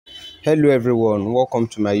Hello everyone, welcome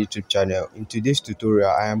to my YouTube channel. In today's tutorial,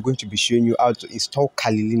 I am going to be showing you how to install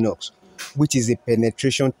Kali Linux, which is a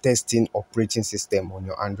penetration testing operating system on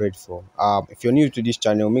your Android phone. If you're new to this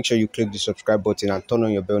channel, make sure you click the subscribe button and turn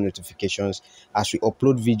on your bell notifications as we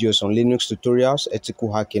upload videos on Linux tutorials,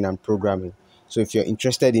 ethical hacking and programming. So if you're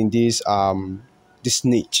interested in this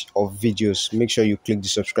niche of videos, make sure you click the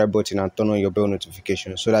subscribe button and turn on your bell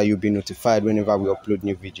notifications so that you'll be notified whenever we upload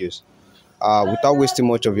new videos. Without wasting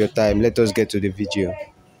much of your time, let us get to the video.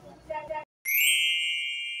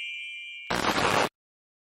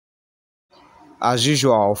 As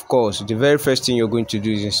usual, of course, the very first thing you're going to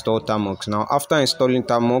do is install termux. Now, after installing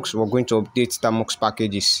termux, we're going to update termux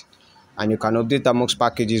packages, and you can update termux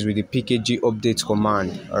packages with the pkg update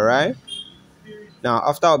command. All right. Now,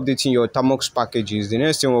 after updating your termux packages, the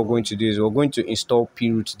next thing we're going to do is we're going to install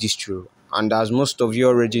proot distro. And as most of you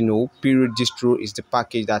already know, proot distro is the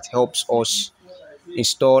package that helps us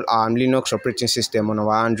install Linux operating system on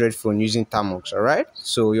our Android phone using termux. All right,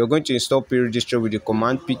 so you're going to install proot distro with the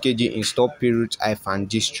command pkg install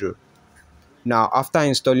proot-distro. Now, after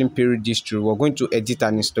installing proot distro, we're going to edit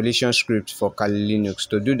an installation script for Kali Linux.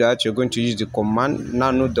 To do that, you're going to use the command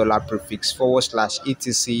nano $prefix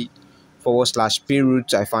 /etc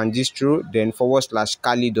 /proot-distro, then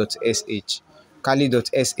 /kali.sh.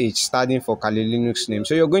 Kali.sh standing for Kali Linux name.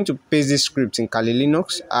 So you're going to paste this script in Kali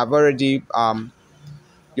Linux. I've already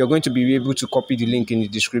you're going to be able to copy the link in the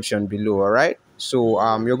description below. All right, so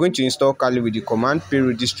you're going to install Kali with the command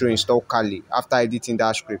proot distro install Kali after editing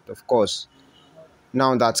that script. Of course,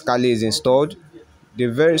 now that Kali is installed,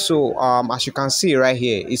 as you can see right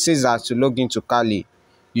here, it says that to log into Kali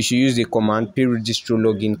you should use the command proot distro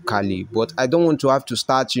login Kali. But I don't want to have to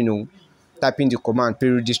start typing the command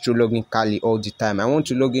proot distro login Kali all the time. I want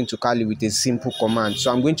to log into Kali with a simple command, so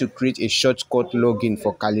I'm going to create a shortcut login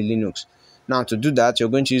for Kali Linux. Now, to do that, you're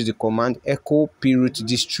going to use the command echo proot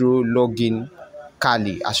distro login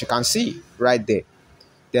Kali, as you can see right there.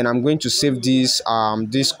 Then I'm going to save this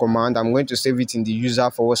command. I'm going to save it in the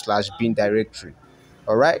user/bin directory.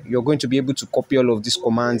 All right, you're going to be able to copy all of these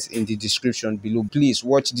commands in the description below. Please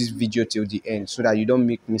watch this video till the end so that you don't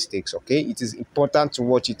make mistakes. Okay, it is important to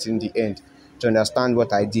watch it in the end to understand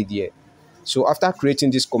what I did here. So after creating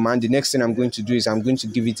this command, the next thing I'm going to do is I'm going to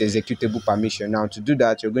give it executable permission. Now, to do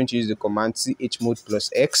that, you're going to use the command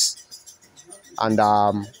chmod +x, and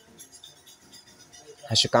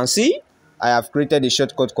as you can see, I have created a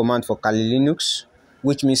shortcut command for Kali Linux,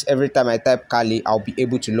 which means every time I type Kali, I'll be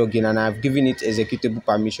able to log in, and I've given it executable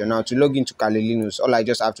permission. Now, to log into Kali Linux, all I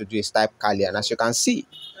just have to do is type Kali, and as you can see,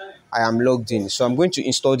 I am logged in. So I'm going to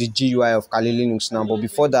install the GUI of Kali Linux now, but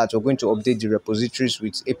before that, we're going to update the repositories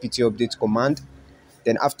with apt update command.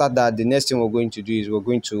 Then after that, the next thing we're going to do is we're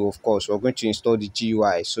going to install the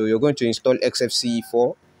GUI. So you're going to install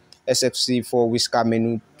xfce4 whisker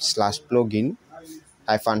menu /plugin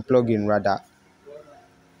 -plugin rather.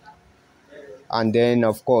 And then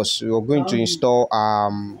of course we're going to install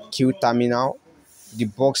QTerminal, the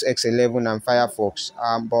Box X11 and Firefox.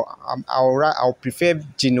 But I'll prefer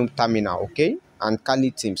Genome Terminal, okay, and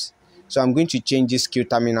Kali Teams. So I'm going to change this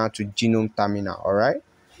QTerminal to Genome Terminal. All right,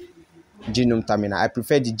 Genome Terminal. I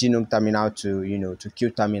prefer the Genome Terminal to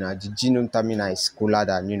QTerminal. The Genome Terminal is cooler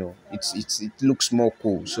than it looks more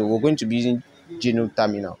cool. So we're going to be using Genome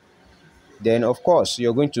Terminal. Then of course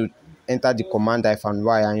you're going to enter the command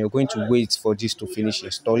 -y, and you're going to wait for this to finish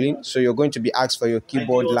installing. So you're going to be asked for your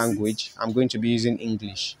keyboard language. I'm going to be using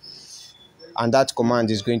English, and that command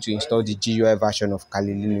is going to install the GUI version of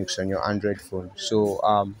Kali Linux on your Android phone. So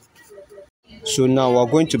now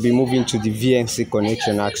we're going to be moving to the VNC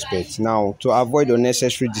connection aspect. Now, to avoid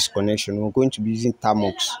unnecessary disconnection, we're going to be using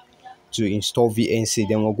termux to install VNC.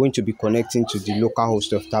 Then we're going to be connecting to the local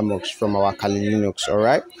host of termux from our Kali Linux. All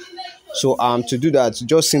right, so to do that,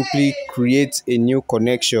 just simply create a new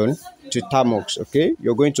connection to termux. Okay,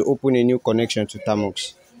 you're going to open a new connection to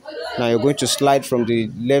termux. Now you're going to slide from the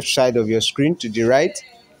left side of your screen to the right,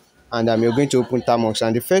 and you're going to open termux.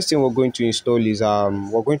 And the first thing we're going to install is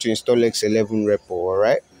we're going to install X11 repo. All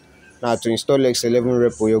right, now to install X11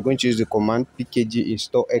 repo, you're going to use the command pkg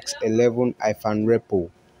install x11-repo.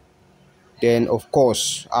 Then of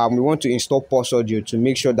course we want to install pulse audio to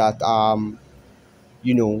make sure that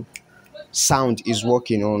sound is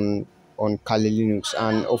working on Kali Linux.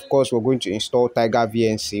 And of course we're going to install Tiger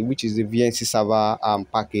VNC, which is the VNC server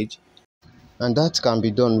package, and that can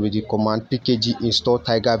be done with the command pkg install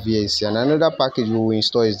Tiger VNC. And another package we will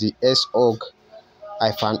install is the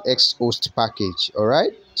sorg-xhost package. All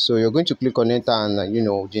right, so you're going to click on enter, and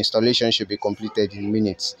the installation should be completed in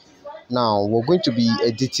minutes. Now we're going to be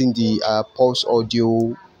editing the pulse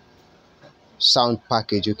audio sound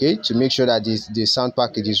package, okay, to make sure that the sound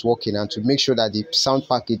package is working, and to make sure that the sound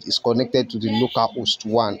package is connected to the local host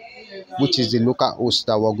 1, which is the local host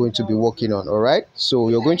that we're going to be working on. All right, so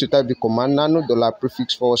you're going to type the command nano dollar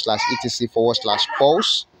prefix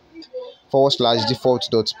 /etc/pulse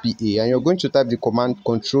 /default.pa, and you're going to type the command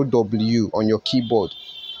control W on your keyboard.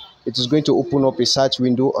 It is going to open up a search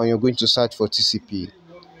window, and you're going to search for TCP.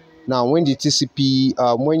 Now, when the TCP,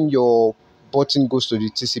 when your button goes to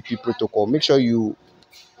the TCP protocol, make sure you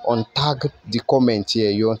untag the comment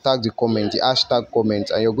here. You untag the comment, the hashtag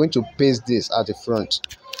comment, and you're going to paste this at the front.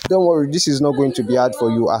 Don't worry, this is not going to be hard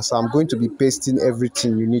for you, as I'm going to be pasting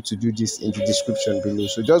everything you need to do this in the description below.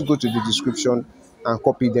 So just go to the description and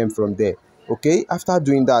copy them from there. Okay, after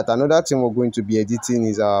doing that, another thing we're going to be editing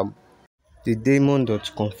is the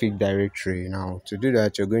daemon.config directory. Now, to do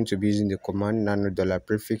that, you're going to be using the command nano dollar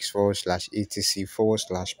prefix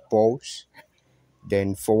 /etc/pulse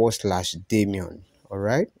then /daemon. All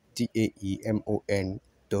right, DAEMON.conf.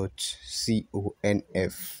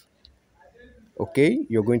 Okay,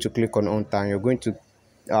 you're going to click on enter, and you're going to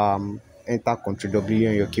enter Ctrl W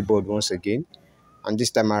on your keyboard once again, and this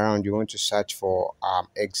time around you want to search for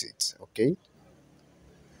exit.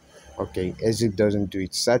 Okay, exit doesn't do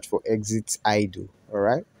it. Search for exit idle. All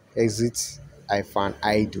right, exit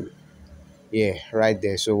idle. Yeah, right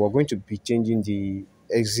there. So we're going to be changing the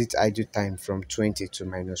exit idle time from 20 to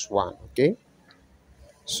 -1. Okay,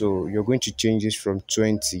 so you're going to change this from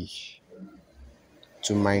 20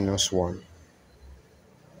 to -1.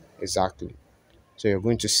 Exactly. So you're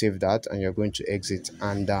going to save that, and you're going to exit.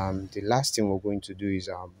 And the last thing we're going to do is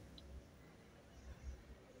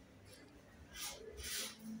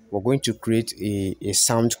we're going to create a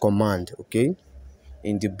sound command, okay,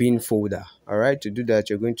 in the bin folder. All right, to do that,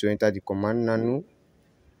 you're going to enter the command nano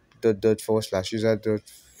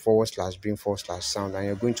 /user./bin/sound, and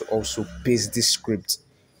you're going to also paste this script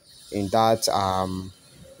in that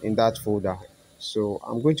folder. So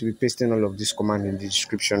I'm going to be pasting all of this command in the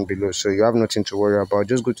description below, so you have nothing to worry about.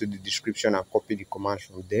 Just go to the description and copy the command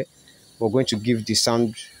from there. We're going to give the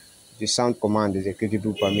sound command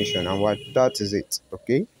executable permission, and that is it.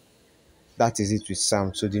 Okay, that is it with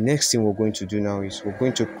sound. So the next thing we're going to do now is we're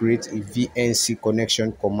going to create a VNC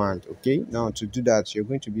connection command. Okay, now to do that, you're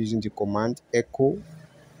going to be using the command echo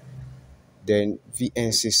then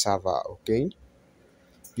VNC server. Okay,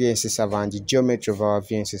 VNC server, and the geometry of our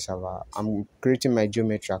VNC server, I'm creating my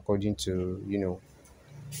geometry according to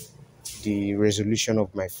the resolution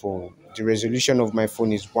of my phone. The resolution of my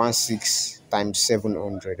phone is 16 ×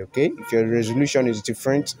 700. Okay, if your resolution is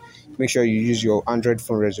different, make sure you use your Android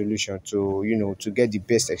phone resolution to to get the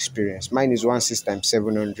best experience. Mine is 16 ×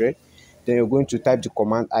 700. Then you're going to type the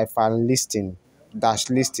command -listing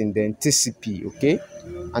then TCP. Okay,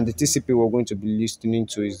 and the TCP we're going to be listening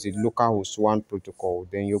to is the localhost 1 protocol.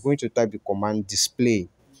 Then you're going to type the command display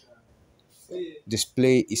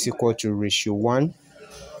is equal to ratio 1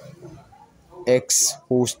 x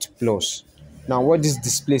host plus. Now, what this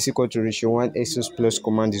display is equal to ratio 1 x host plus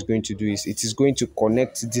command is going to do is it is going to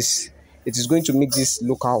connect this. It is going to make this the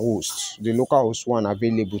localhost 1,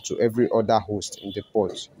 available to every other host in the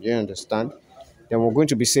port. You understand? Then we're going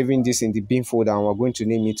to be saving this in the bin folder, and we're going to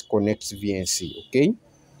name it connect VNC. Okay,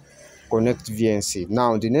 connect VNC.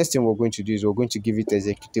 Now, the next thing we're going to do is we're going to give it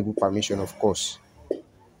executable permission, of course.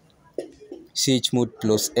 chmod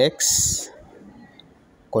 +x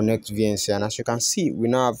connect VNC, and as you can see, we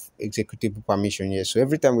now have executable permission here. So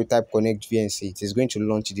every time we type connect VNC, it is going to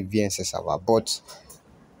launch the VNC server. But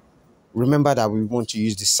remember that we want to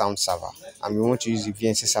use the sound server, and we want to use the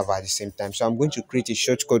VNC server at the same time. So I'm going to create a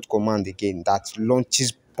shortcut command again that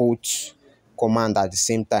launches both command at the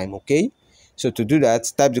same time. Okay, so to do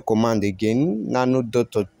that, type the command again,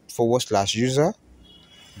 nano./user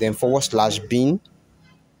then /bin.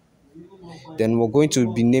 Then we're going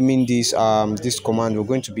to be naming this command, we're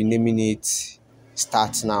going to be naming it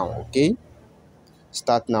start now. Okay,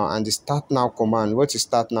 start now. And the start now command, what is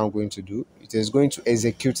start now going to do? It is going to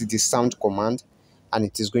execute the sound command, and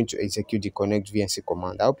it is going to execute the connect VNC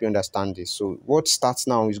command. I hope you understand this. So what start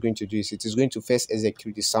now is going to do is it is going to first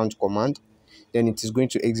execute the sound command, then it is going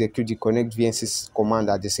to execute the connect VNC command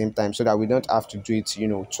at the same time, so that we don't have to do it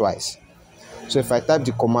twice. So if I type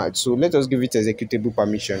the command, so let us give it executable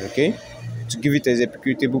permission. Okay, to give it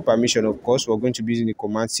executable permission, of course, we're going to be using the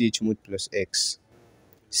command chmod +x.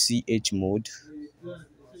 chmod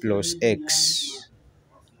 +x.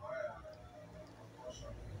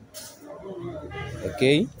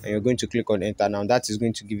 Okay, and you're going to click on enter. Now that is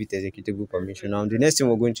going to give it executable permission. Now the next thing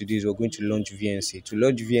we're going to do is we're going to launch VNC. To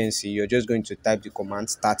launch VNC, you're just going to type the command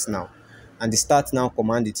start now, and the start now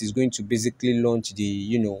command, it is going to basically launch the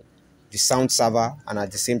the sound server, and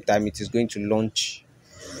at the same time it is going to launch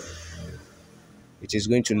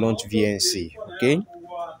VNC. Okay,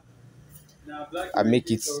 and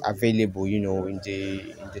make it available, in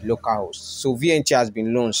the local host. So VNC has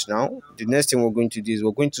been launched now. The next thing we're going to do is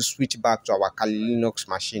we're going to switch back to our Kali Linux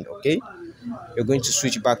machine. Okay, we're going to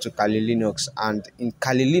switch back to Kali Linux, and in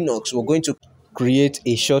Kali Linux we're going to create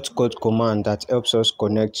a shortcut command that helps us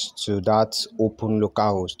connect to that open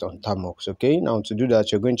localhost on termux. Okay, now to do that,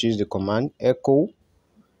 you're going to use the command echo.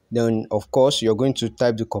 Then of course you're going to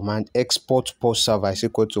type the command export post server is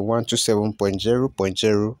equal to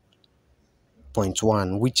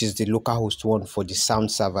 127.0.0.1, which is the localhost one for the sound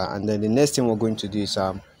server. And then the next thing we're going to do is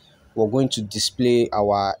we're going to display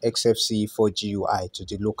our XFCE4 GUI to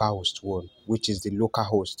the localhost one, which is the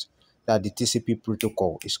localhost that the TCP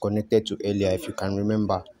protocol is connected to earlier, if you can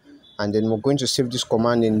remember. And then we're going to save this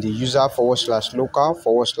command in the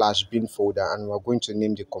user/local/bin folder, and we're going to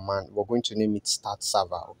name the command. We're going to name it start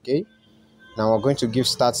server. Okay. Now we're going to give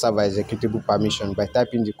start server executable permission by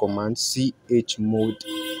typing the command chmod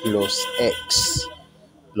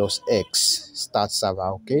 +x start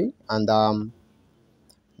server. Okay, and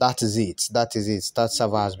that is it. Start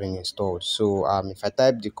server has been installed. So if I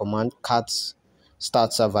type the command cat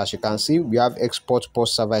start server, as you can see, we have export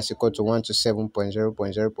post server is equal to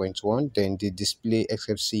 127.0.0.1, then the display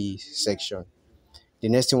XFCE section. The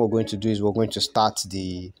next thing we're going to do is we're going to start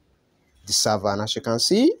the server, and as you can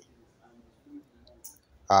see,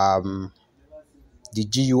 the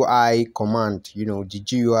GUI command, the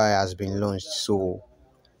GUI has been launched. So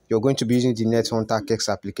you're going to be using the nethunter Kex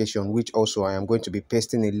application, which also I am going to be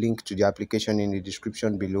pasting a link to the application in the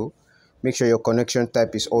description below. Make sure your connection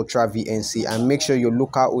type is Ultra VNC, and make sure your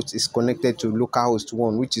local host is connected to localhost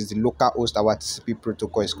 1, which is the local host our TCP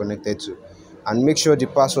protocol is connected to. And make sure the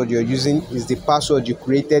password you're using is the password you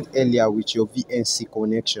created earlier with your VNC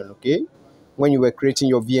connection. Okay, when you were creating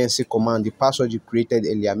your VNC command, the password you created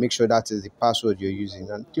earlier, make sure that is the password you're using,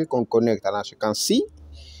 and click on connect. And as you can see,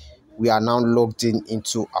 we are now logged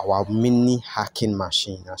into our mini hacking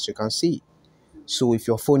machine, as you can see. So if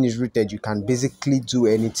your phone is rooted, you can basically do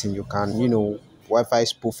anything. You can, Wi-Fi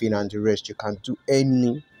spoofing and the rest. You can do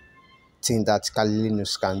anything that Kali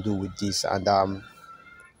Linux can do with this. And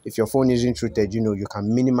if your phone isn't rooted, you can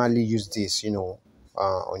minimally use this,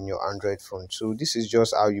 on your Android phone. So this is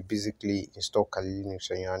just how you basically install Kali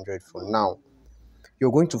Linux on your Android phone. Now,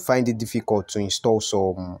 you're going to find it difficult to install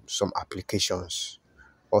some applications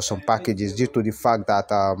or some packages due to the fact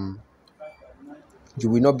that you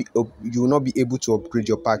will not be able to upgrade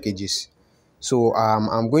your packages. So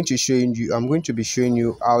I'm going to be showing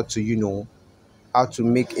you how to how to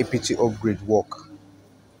make apt upgrade work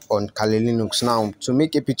on Kali Linux. Now, to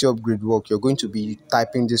make apt upgrade work, you're going to be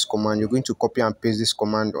typing this command. You're going to copy and paste this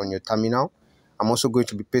command on your terminal. I'm also going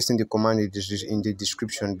to be pasting the command in the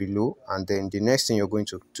description below. And then the next thing you're going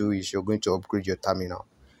to do is you're going to upgrade your terminal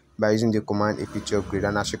by using the command apt upgrade.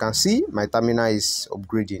 And as you can see, my terminal is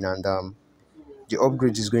upgrading, and the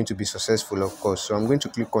upgrade is going to be successful, of course. So I'm going to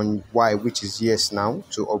click on Y, which is yes now,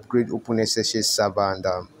 to upgrade OpenSSH server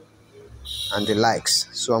and the likes.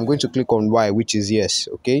 So I'm going to click on Y, which is yes.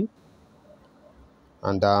 Okay,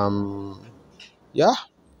 and yeah,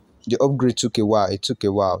 the upgrade took a while. It took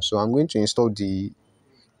a while. So I'm going to install the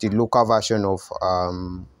local version of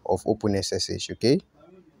OpenSSH. Okay,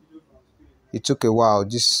 it took a while.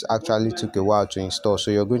 This actually took a while to install,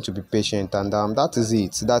 so you're going to be patient. And that is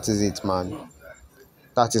it, man.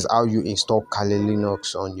 That is how you install Kali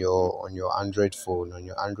Linux on your Android phone, on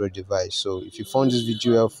your Android device. So if you found this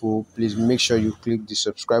video helpful, please make sure you click the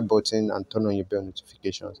subscribe button and turn on your bell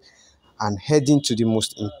notifications. And heading to the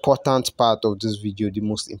most important part of this video, the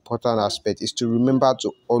most important aspect is to remember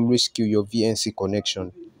to always kill your VNC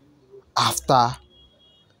connection after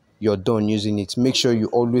you're done using it. Make sure you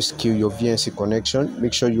always kill your VNC connection.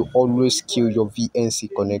 Make sure you always kill your VNC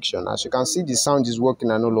connection. As you can see, the sound is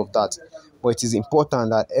working and all of that, but it is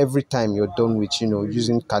important that every time you're done with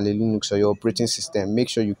using Kali Linux or your operating system, make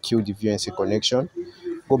sure you kill the VNC connection.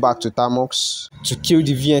 Go back to termux. To kill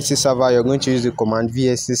the VNC server, you're going to use the command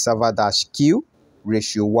VNC server-kill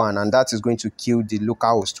 /1, and that is going to kill the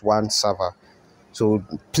localhost 1 server. So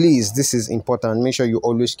please, this is important. Make sure you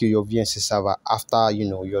always kill your VNC server after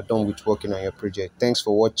you're done with working on your project. Thanks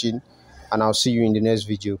for watching, and I'll see you in the next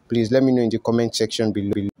video. Please let me know in the comment section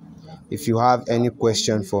below if you have any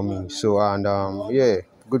question for me. So, and yeah,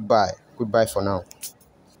 goodbye for now.